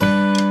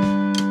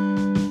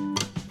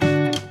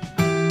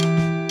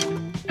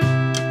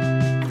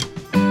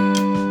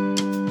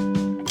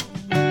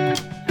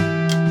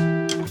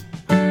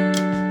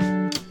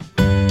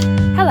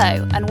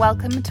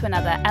welcome to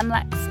another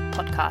MLEX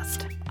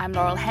podcast. I'm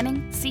Laurel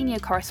Henning, Senior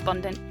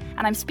Correspondent,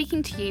 and I'm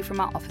speaking to you from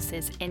our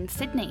offices in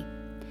Sydney.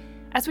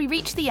 As we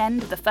reach the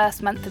end of the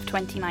first month of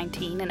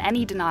 2019 and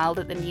any denial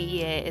that the new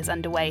year is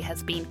underway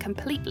has been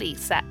completely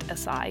set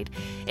aside,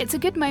 it's a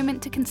good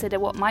moment to consider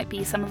what might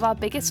be some of our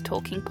biggest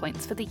talking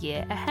points for the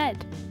year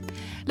ahead.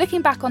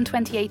 Looking back on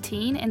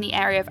 2018 in the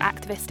area of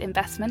activist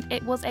investment,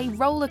 it was a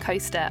roller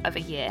coaster of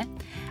a year.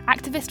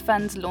 Activist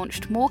funds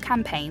launched more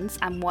campaigns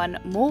and won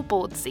more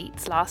board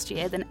seats last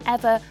year than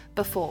ever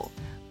before.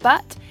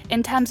 But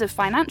in terms of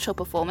financial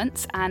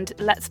performance, and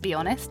let's be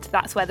honest,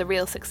 that's where the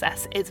real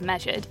success is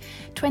measured,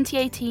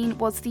 2018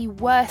 was the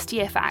worst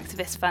year for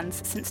activist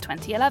funds since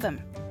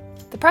 2011.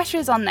 The pressure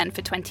is on then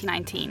for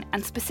 2019,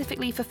 and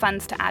specifically for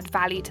funds to add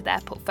value to their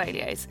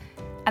portfolios.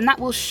 And that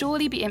will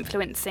surely be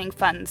influencing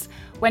funds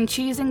when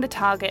choosing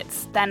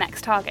their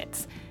next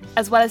targets,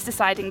 as well as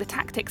deciding the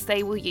tactics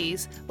they will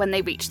use when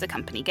they reach the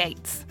company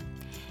gates.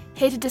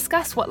 Here to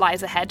discuss what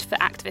lies ahead for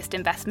activist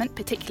investment,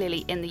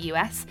 particularly in the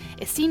US,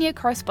 is Senior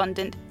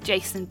Correspondent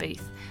Jason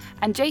Booth.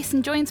 And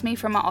Jason joins me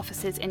from our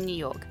offices in New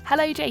York.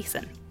 Hello,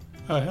 Jason.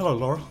 Hello,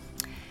 Laura.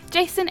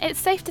 Jason, it's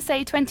safe to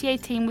say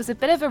 2018 was a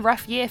bit of a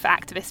rough year for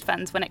activist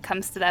funds when it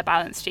comes to their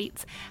balance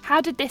sheets.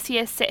 How did this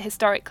year sit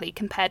historically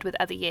compared with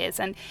other years?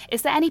 And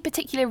is there any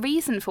particular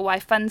reason for why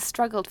funds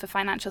struggled for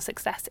financial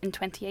success in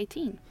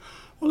 2018?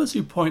 Well, as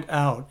you point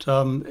out,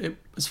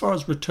 as far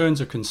as returns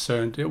are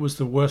concerned, it was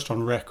the worst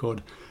on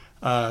record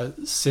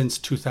since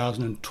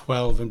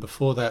 2012, and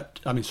before that,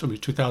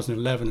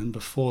 2011, and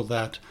before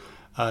that,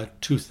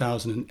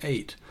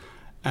 2008.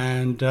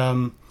 And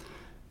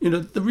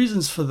the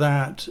reasons for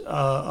that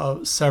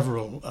are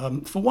several.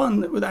 For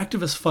one, with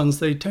activist funds,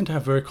 they tend to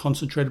have very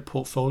concentrated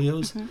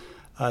portfolios.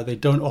 Mm-hmm. They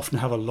don't often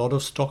have a lot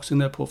of stocks in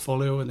their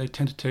portfolio, and they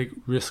tend to take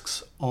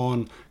risks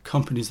on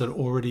companies that are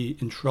already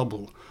in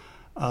trouble.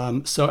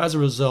 So as a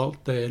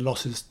result, their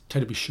losses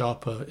tend to be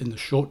sharper in the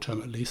short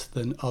term, at least,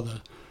 than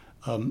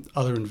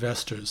other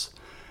investors.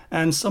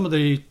 And some of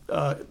the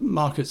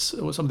markets,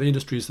 or some of the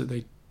industries that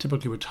they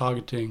typically were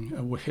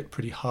targeting were hit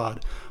pretty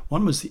hard.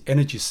 One was the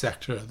energy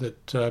sector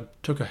that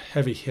took a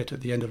heavy hit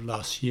at the end of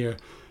last year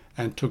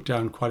and took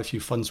down quite a few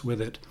funds with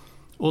it.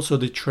 Also,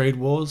 the trade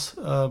wars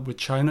with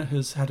China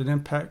has had an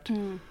impact.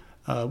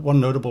 One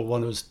notable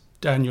one was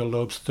Daniel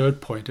Loeb's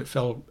Third Point. It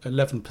fell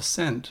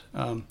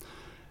 11%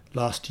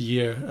 last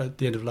year, at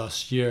the end of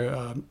last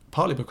year,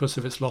 partly because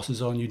of its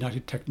losses on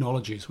United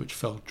Technologies, which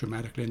fell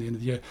dramatically in the end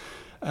of the year.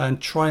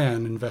 And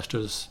Trian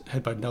investors,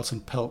 headed by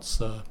Nelson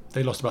Peltz,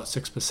 they lost about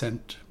 6%,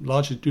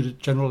 largely due to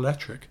General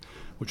Electric,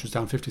 which was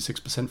down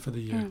 56% for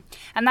the year.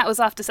 And that was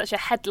after such a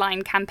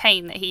headline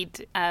campaign that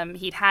he'd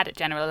had at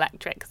General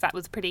Electric, because that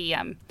was pretty,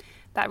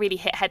 that really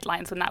hit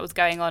headlines when that was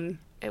going on.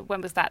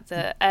 When was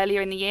that,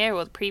 earlier in the year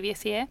or the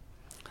previous year?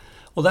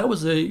 Well, that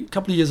was a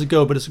couple of years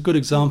ago, but it's a good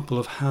example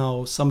of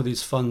how some of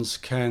these funds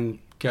can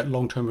get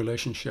long-term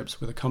relationships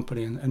with a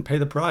company and pay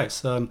the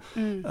price.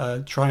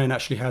 Trian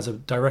actually has a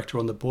director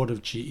on the board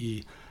of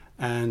GE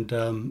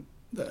and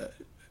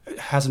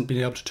hasn't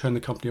been able to turn the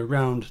company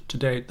around to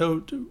date,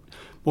 though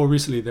more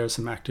recently there's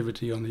some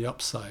activity on the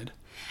upside.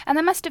 And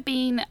there must have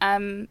been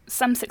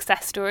some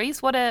success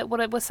stories. What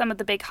were some of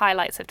the big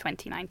highlights of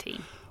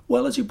 2019?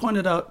 Well, as you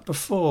pointed out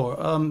before,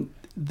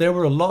 there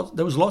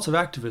was lots of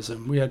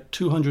activism. We had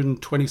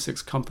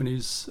 226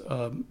 companies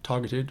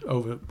targeted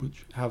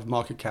which have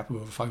market cap of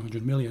over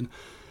 500 million.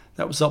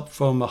 That was up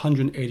from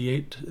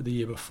 188 the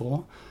year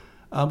before.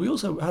 We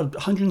also had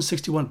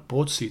 161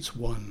 board seats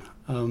won,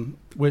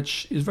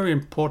 which is very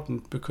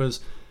important because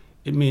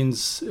it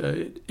means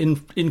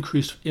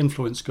increased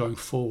influence going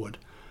forward.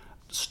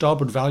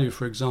 Starboard Value,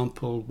 for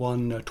example,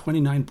 won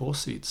 29 board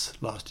seats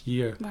last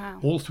year, wow,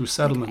 all through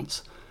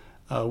settlements,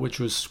 which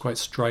was quite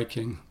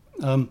striking.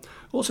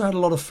 Also had a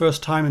lot of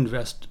first-time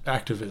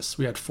activists.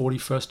 We had 40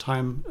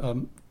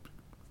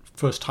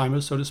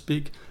 first-timers, so to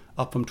speak,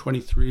 up from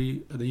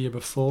 23 the year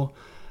before,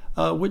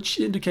 which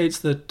indicates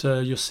that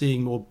you're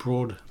seeing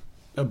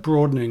a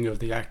broadening of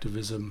the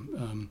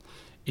activism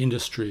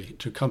industry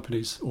to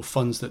companies or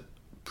funds that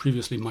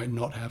previously might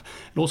not have,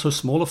 and also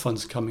smaller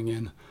funds coming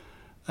in.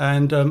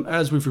 And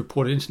as we've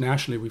reported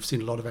internationally, we've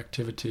seen a lot of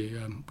activity.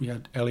 We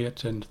had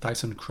Elliott and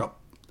ThyssenKrupp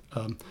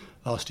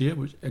last year,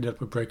 which ended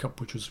up a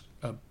breakup, which was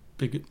a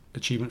big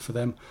achievement for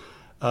them.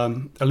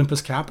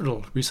 Olympus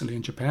Capital recently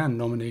in Japan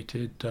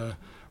nominated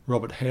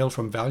Robert Hale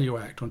from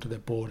ValueAct onto their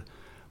board,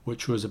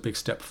 which was a big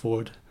step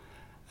forward.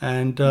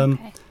 And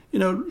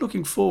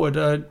looking forward,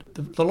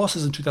 the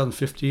losses in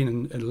 2015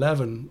 and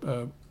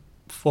 11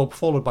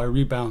 followed by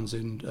rebounds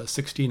in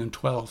 16 and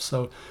 12.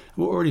 So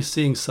we're already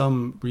seeing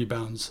some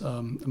rebounds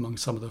among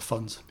some of the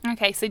funds.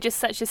 Okay, so just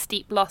such a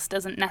steep loss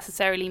doesn't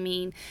necessarily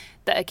mean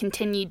that a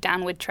continued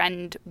downward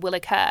trend will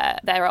occur.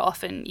 There are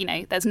often,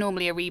 there's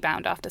normally a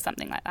rebound after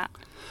something like that.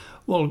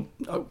 Well,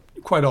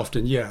 quite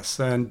often, yes.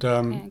 And,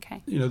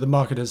 the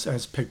market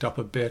has picked up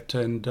a bit,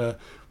 and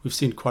we've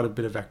seen quite a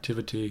bit of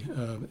activity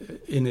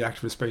in the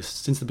activist space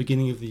since the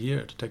beginning of the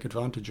year to take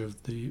advantage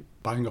of the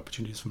buying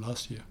opportunities from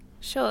last year.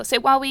 Sure. So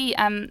while we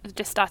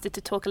just started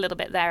to talk a little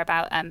bit there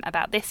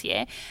about this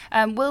year,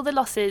 will the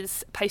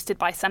losses posted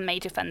by some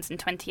major funds in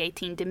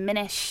 2018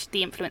 diminish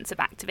the influence of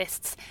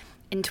activists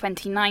in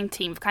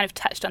 2019? We've kind of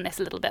touched on this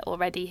a little bit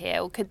already here.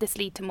 Or could this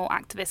lead to more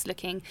activists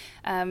looking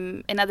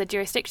in other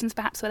jurisdictions,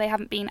 perhaps where they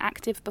haven't been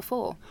active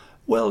before?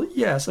 Well,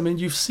 yes. I mean,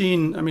 you've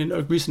seen,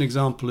 a recent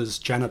example is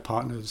Jana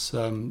Partners.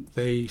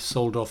 They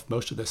sold off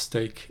most of their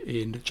stake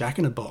in Jack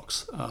in the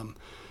Box,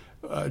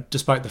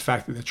 despite the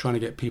fact that they're trying to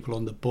get people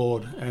on the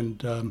board.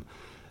 And,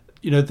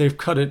 they've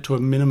cut it to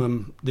the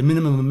minimum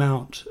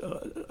amount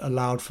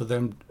allowed for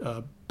them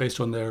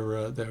based on their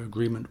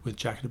agreement with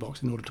Jack in the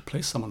Box in order to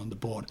place someone on the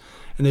board.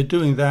 And they're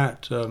doing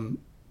that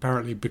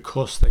apparently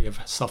because they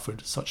have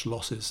suffered such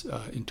losses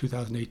in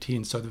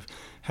 2018. So they've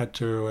had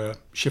to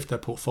shift their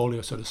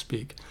portfolio, so to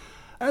speak.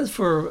 As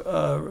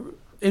for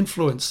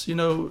influence,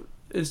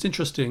 it's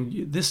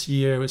interesting. This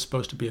year is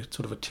supposed to be a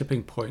sort of a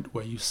tipping point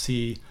where you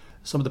see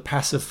some of the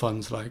passive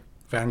funds like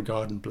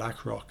Vanguard and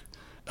BlackRock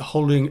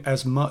holding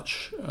as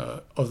much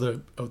of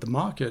the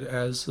market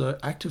as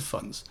active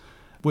funds,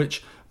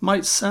 which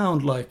might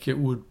sound like it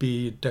would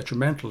be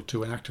detrimental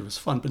to an activist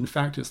fund, but in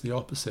fact it's the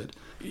opposite.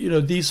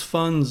 These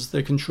funds,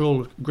 they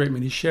control a great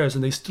many shares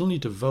and they still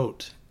need to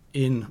vote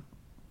in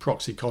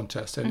proxy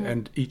contests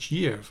and each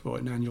year for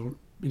an annual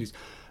meetings.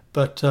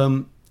 But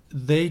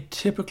they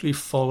typically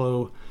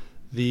follow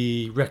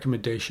the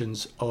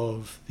recommendations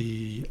of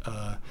the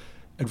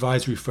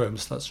advisory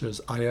firms such as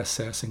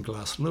ISS and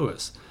Glass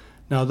Lewis.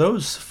 Now,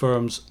 those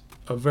firms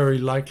are very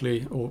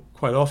likely, or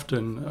quite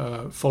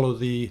often, follow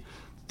the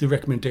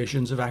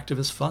recommendations of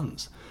activist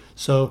funds.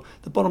 So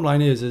the bottom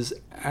line is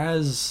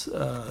as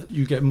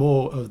you get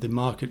more of the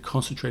market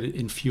concentrated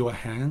in fewer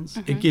hands,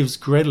 it gives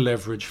greater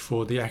leverage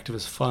for the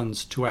activist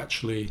funds to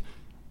actually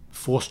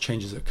force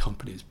changes at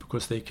companies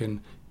because they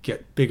can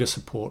get bigger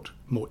support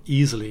more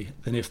easily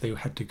than if they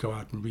had to go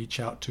out and reach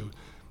out to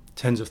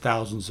tens of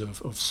thousands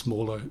of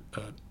smaller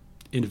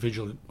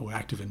individual or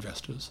active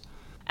investors.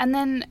 And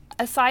then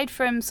aside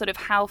from sort of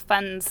how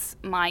funds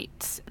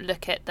might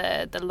look at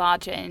the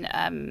larger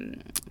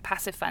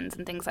passive funds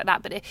and things like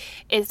that, but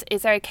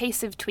is there a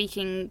case of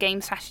tweaking game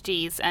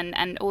strategies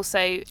and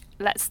also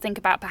let's think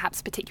about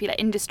perhaps particular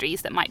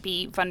industries that might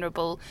be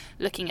vulnerable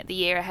looking at the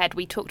year ahead?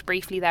 We talked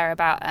briefly there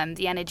about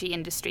the energy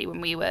industry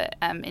when we were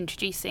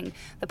introducing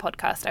the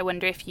podcast. I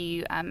wonder if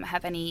you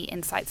have any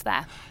insights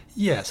there.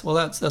 Yes, well,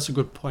 that's a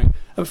good point.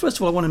 First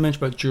of all, I want to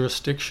mention about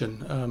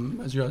jurisdiction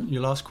as your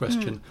last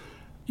question.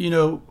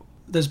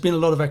 There's been a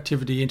lot of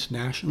activity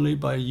internationally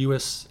by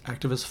US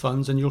activist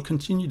funds, and you'll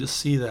continue to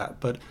see that.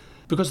 But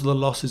because of the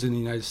losses in the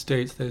United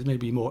States, there may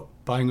be more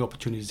buying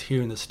opportunities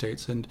here in the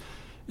States, and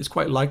it's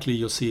quite likely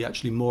you'll see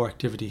actually more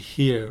activity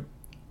here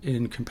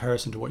in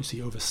comparison to what you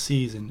see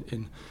overseas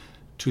in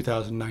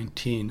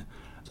 2019.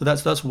 So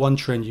that's one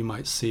trend you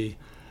might see.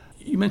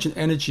 You mentioned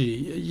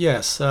energy.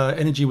 Yes,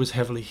 energy was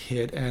heavily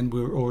hit, and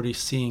we're already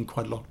seeing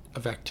quite a lot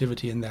of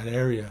activity in that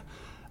area.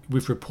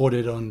 We've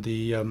reported on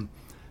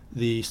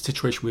the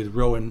situation with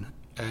Rowan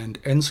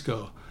and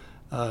Ensco,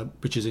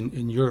 which is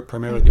in Europe,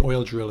 primarily the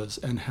oil drillers,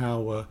 and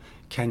how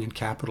Canyon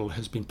Capital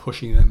has been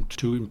pushing them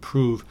to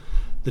improve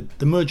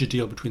the merger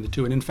deal between the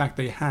two. And in fact,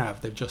 they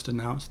have. They've just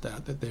announced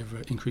that they're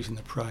increasing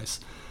the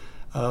price.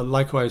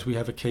 Likewise, we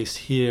have a case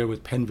here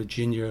with Penn,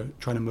 Virginia,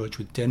 trying to merge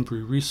with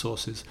Denbury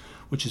Resources,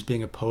 which is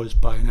being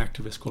opposed by an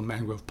activist called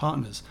Mangrove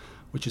Partners,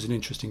 which is an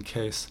interesting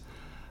case.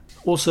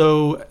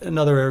 Also,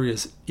 another area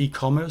is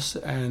e-commerce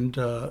and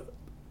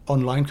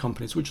online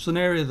companies, which is an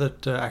area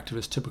that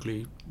activists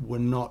typically were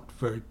not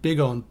very big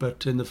on.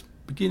 But in the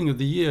beginning of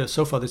the year,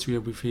 so far this year,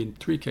 we've seen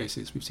three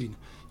cases. We've seen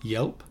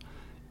Yelp,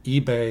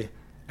 eBay,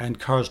 and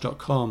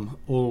Cars.com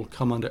all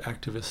come under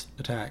activist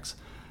attacks,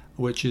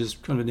 which is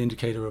kind of an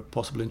indicator of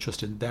possible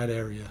interest in that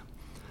area.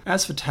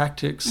 As for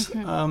tactics,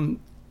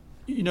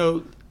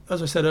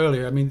 as I said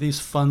earlier, these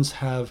funds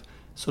have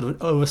sort of an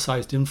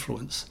oversized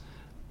influence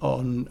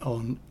on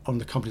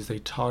the companies they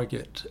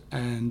target,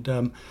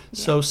 and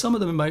so some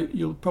of them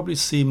you'll probably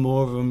see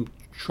more of them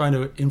trying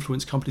to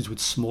influence companies with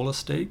smaller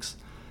stakes.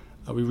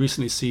 We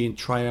recently seen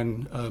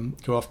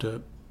Trian go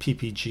after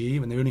PPG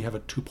when they only have a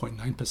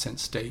 2.9%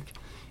 stake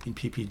in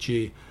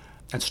PPG,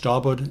 and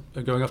Starboard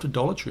going after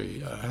Dollar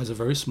Tree has a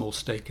very small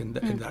stake in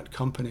that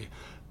company,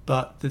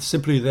 but it's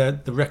simply the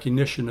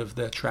recognition of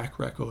their track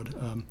record.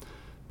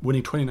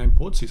 Winning 29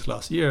 board seats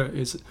last year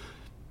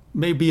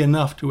may be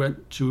enough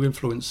to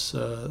influence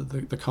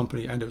the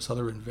company and its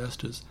other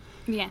investors.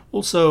 Yeah.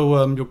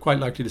 Also, you're quite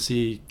likely to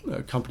see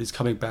companies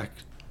coming back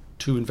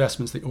to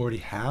investments they already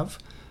have,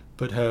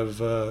 but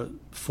have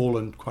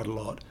fallen quite a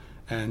lot,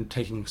 and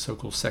taking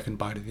so-called second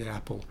bite of the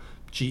apple.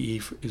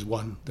 GE is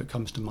one that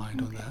comes to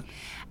mind on that.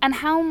 And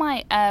how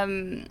might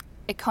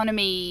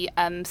economy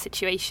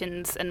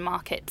situations and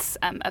markets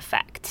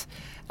affect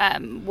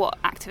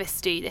what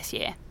activists do this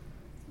year?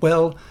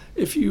 Well,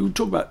 if you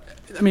talk about,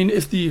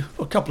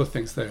 a couple of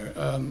things there.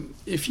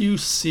 If you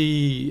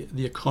see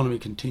the economy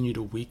continue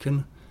to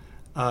weaken,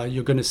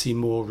 you're going to see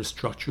more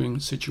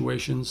restructuring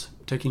situations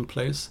taking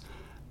place.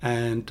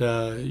 and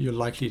you're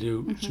likely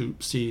to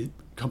see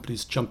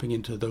companies jumping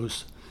into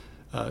those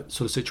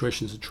sort of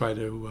situations to try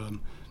to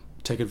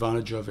take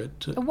advantage of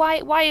it.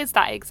 Why is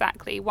that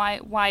exactly? Why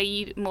are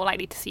you more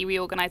likely to see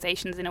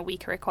reorganizations in a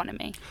weaker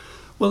economy?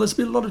 Well, there's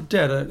been a lot of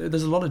debt.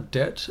 There's a lot of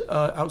debt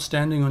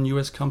outstanding on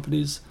U.S.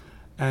 companies,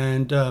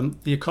 and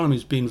the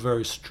economy's been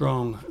very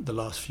strong the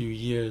last few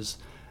years,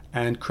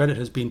 and credit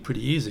has been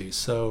pretty easy.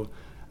 So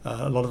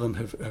a lot of them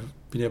have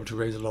been able to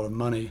raise a lot of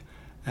money,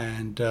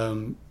 and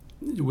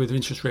with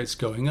interest rates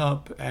going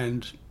up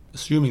and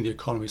assuming the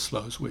economy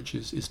slows, which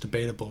is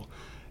debatable,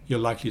 you're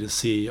likely to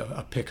see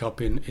a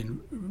pickup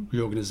in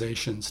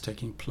reorganizations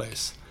taking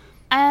place.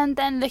 And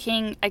then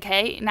looking,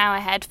 now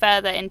ahead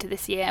further into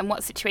this year, and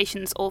what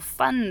situations or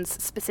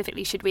funds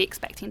specifically should we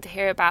expecting to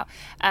hear about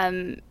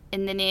in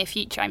the near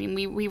future? I mean,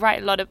 we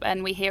write a lot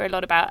and we hear a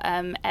lot about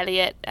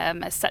Elliott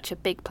as such a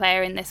big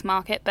player in this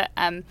market, but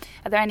are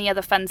there any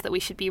other funds that we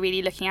should be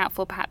really looking out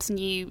for, perhaps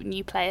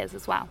new players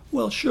as well?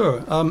 Well,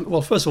 sure.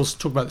 Well, first of all, let's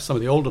talk about some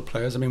of the older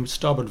players. I mean,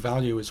 Starboard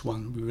Value is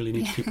one we really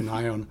need to keep an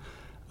eye on.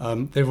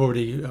 They've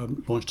already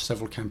launched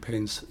several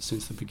campaigns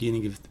since the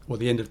beginning of, or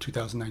the end of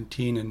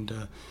 2019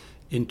 and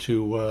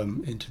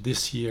into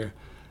this year.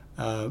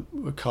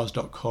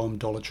 Cars.com,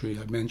 Dollar Tree,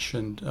 I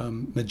mentioned.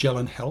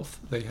 Magellan Health,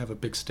 they have a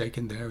big stake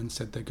in there and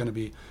said they're going to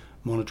be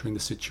monitoring the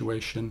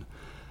situation.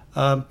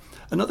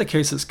 Another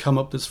case that's come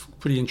up that's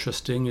pretty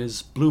interesting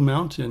is Blue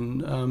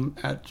Mountain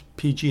at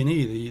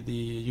PG&E, the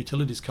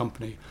utilities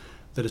company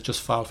that has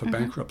just filed for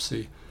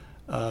bankruptcy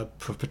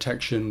for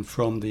protection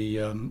from the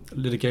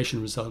litigation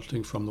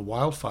resulting from the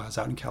wildfires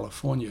out in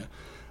California.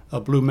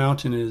 Blue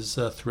Mountain is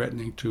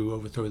threatening to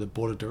overthrow the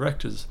board of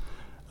directors,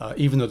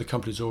 even though the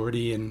company's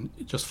already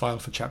just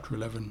filed for Chapter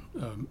 11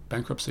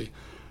 bankruptcy,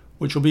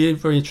 which will be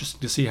very interesting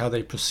to see how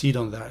they proceed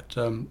on that,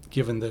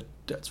 given that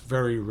that's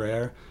very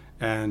rare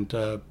and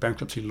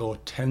bankruptcy law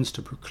tends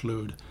to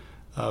preclude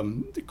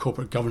the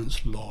corporate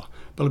governance law.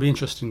 But it'll be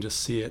interesting to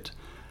see it.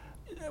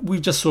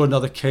 We just saw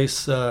another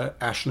case,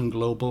 Ashland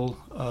Global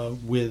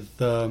with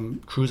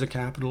Cruiser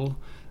Capital,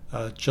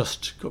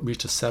 just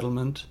reached a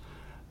settlement,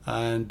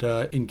 and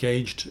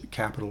Engaged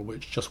Capital,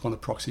 which just won a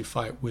proxy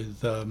fight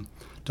with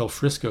Del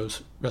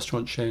Frisco's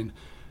restaurant chain,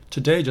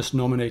 today just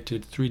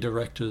nominated 3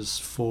 directors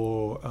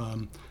for a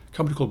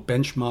company called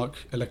Benchmark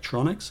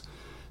Electronics.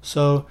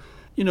 So,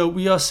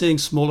 we are seeing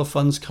smaller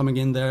funds coming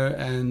in there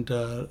and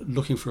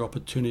looking for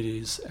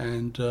opportunities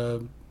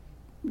and,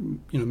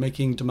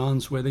 making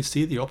demands where they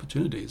see the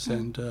opportunities.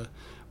 And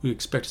we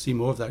expect to see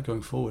more of that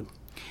going forward.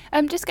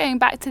 Just going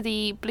back to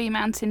the Blue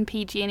Mountain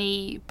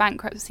PG&E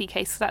bankruptcy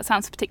case, that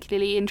sounds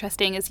particularly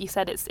interesting. As you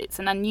said, it's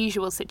an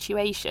unusual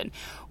situation.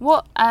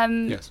 What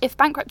Yes. If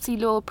bankruptcy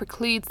law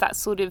precludes that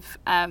sort of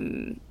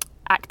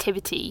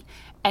activity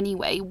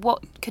anyway?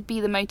 What could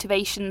be the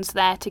motivations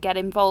there to get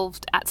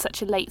involved at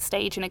such a late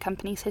stage in a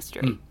company's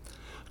history?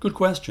 Good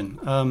question,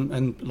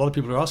 and a lot of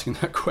people are asking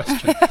that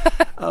question.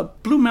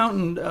 Blue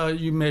Mountain,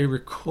 you may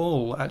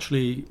recall,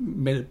 actually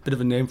made a bit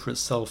of a name for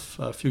itself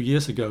a few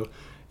years ago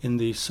in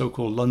the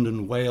so-called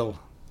London Whale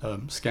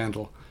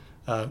scandal.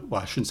 Well,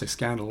 I shouldn't say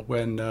scandal,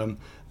 when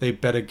they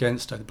bet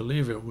against, I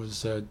believe it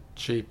was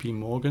J.P.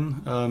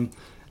 Morgan,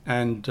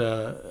 and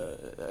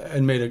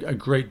made a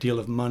great deal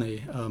of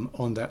money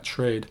on that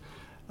trade.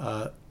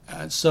 But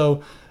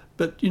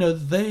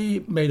they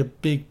made a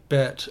big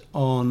bet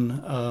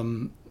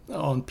on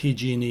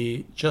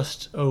PG&E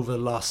just over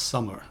last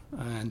summer,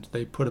 and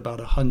they put about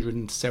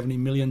 $170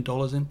 million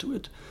into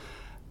it.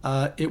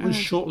 It was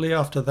shortly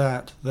after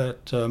that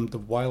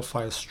the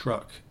wildfire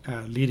struck,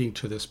 leading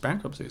to this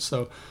bankruptcy.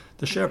 So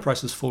the share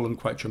price has fallen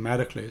quite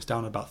dramatically. It's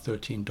down about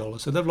 $13.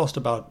 So they've lost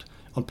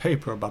on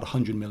paper, about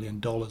 $100 million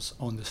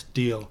on this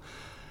deal.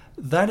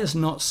 That is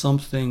not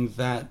something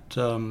that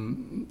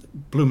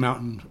Blue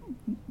Mountain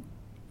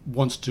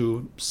wants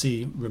to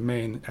see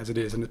remain as it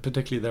is, and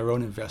particularly their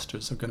own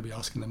investors are going to be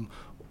asking them,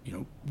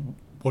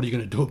 what are you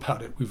going to do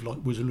about it?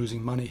 We're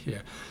losing money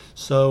here.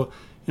 So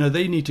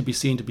they need to be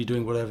seen to be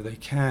doing whatever they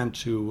can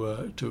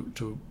to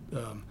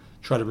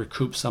try to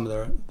recoup some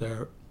of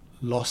their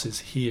losses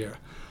here.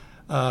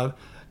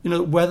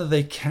 Whether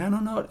they can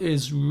or not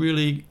is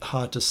really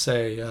hard to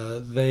say.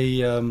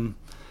 They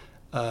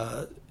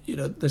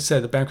say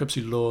the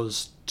bankruptcy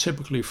laws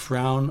typically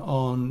frown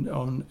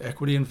on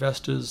equity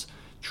investors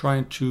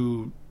trying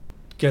to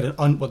get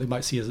what they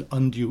might see as an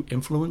undue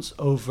influence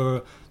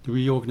over the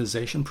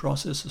reorganization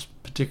process,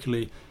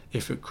 particularly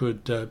if it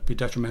could be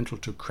detrimental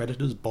to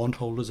creditors,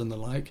 bondholders, and the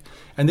like.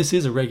 And this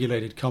is a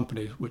regulated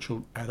company, which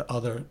will add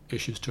other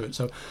issues to it.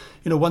 So,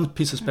 one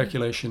piece of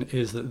speculation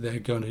is that they're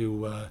going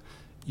to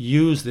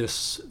use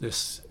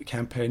this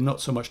campaign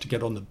not so much to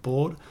get on the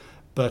board,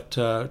 but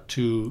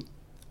to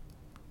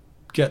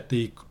get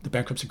the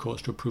bankruptcy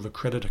courts to approve a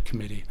creditor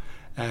committee,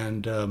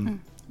 and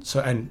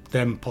and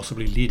them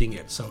possibly leading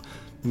it. So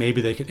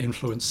maybe they could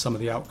influence some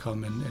of the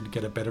outcome and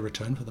get a better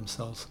return for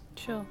themselves.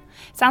 Sure.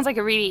 Sounds like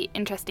a really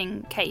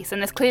interesting case,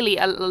 and there's clearly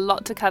a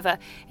lot to cover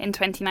in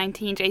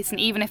 2019, Jason,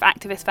 even if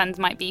activist funds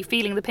might be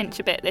feeling the pinch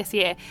a bit this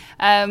year,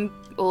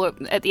 or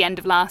at the end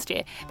of last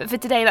year. But for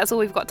today, that's all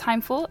we've got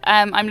time for.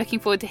 I'm looking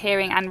forward to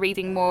hearing and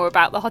reading more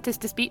about the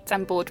hottest disputes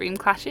and boardroom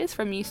clashes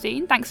from you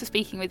soon. Thanks for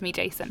speaking with me,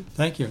 Jason.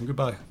 Thank you, and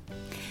goodbye.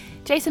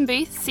 Jason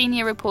Booth,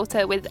 senior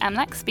reporter with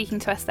MLEX, speaking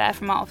to us there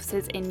from our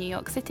offices in New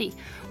York City.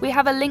 We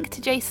have a link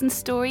to Jason's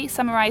story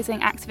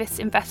summarising activists'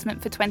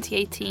 investment for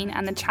 2018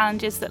 and the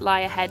challenges that lie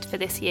ahead for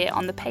this year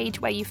on the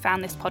page where you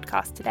found this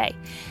podcast today.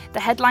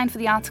 The headline for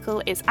the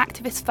article is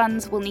 "Activist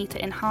Funds Will Need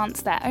to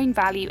Enhance Their Own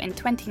Value in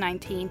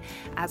 2019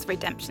 as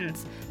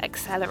Redemptions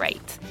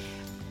Accelerate."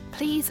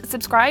 Please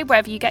subscribe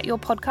wherever you get your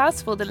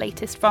podcasts for the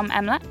latest from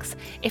MLEX.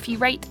 If you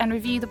rate and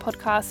review the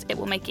podcast, it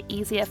will make it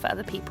easier for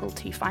other people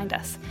to find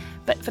us.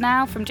 But for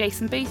now, from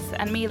Jason Booth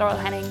and me, Laurel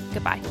Henning,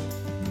 goodbye.